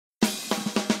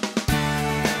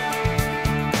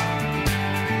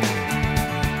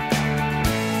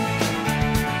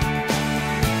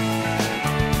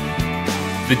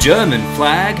The German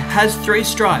flag has 3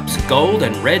 stripes, gold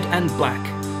and red and black.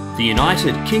 The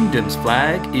United Kingdom's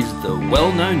flag is the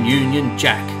well-known Union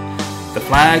Jack. The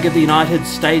flag of the United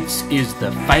States is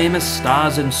the famous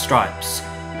Stars and Stripes.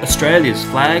 Australia's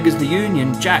flag is the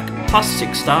Union Jack plus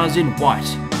 6 stars in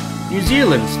white. New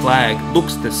Zealand's flag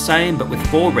looks the same but with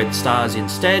 4 red stars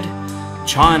instead.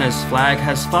 China's flag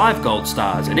has 5 gold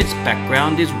stars and its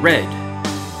background is red.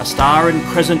 A star and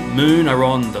crescent moon are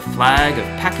on the flag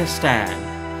of Pakistan.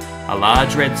 A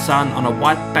large red sun on a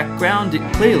white background,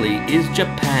 it clearly is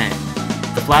Japan.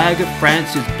 The flag of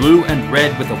France is blue and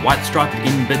red with a white stripe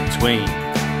in between.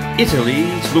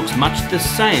 Italy's looks much the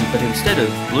same, but instead of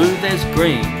blue there's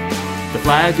green. The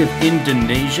flag of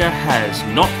Indonesia has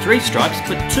not 3 stripes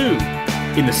but 2.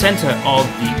 In the centre of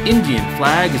the Indian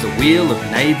flag is a wheel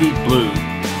of navy blue.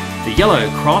 The yellow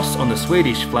cross on the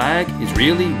Swedish flag is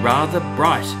really rather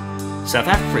bright. South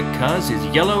Africa's is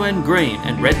yellow and green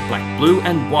and red, black, blue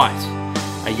and white.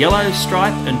 A yellow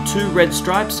stripe and 2 red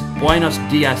stripes, Buenos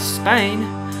Dias, Spain.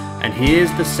 And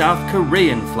here's the South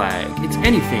Korean flag. It's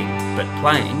anything but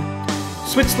plain.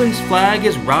 Switzerland's flag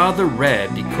is rather rare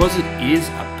because it is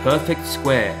a perfect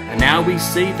square. And now we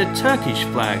see the Turkish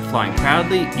flag flying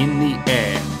proudly in the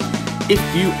air.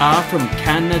 If you are from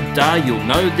Canada, you'll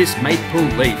know this maple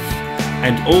leaf.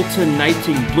 And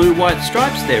alternating blue-white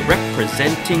stripes, they're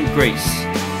representing Greece.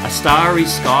 A starry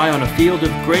sky on a field of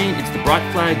green, it's the bright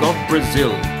flag of Brazil.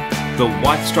 The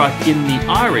white stripe in the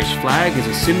Irish flag is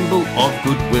a symbol of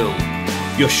goodwill.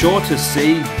 You're sure to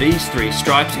see these 3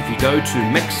 stripes if you go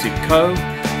to Mexico.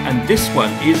 And this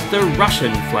one is the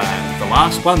Russian flag, the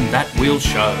last one that we'll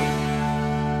show.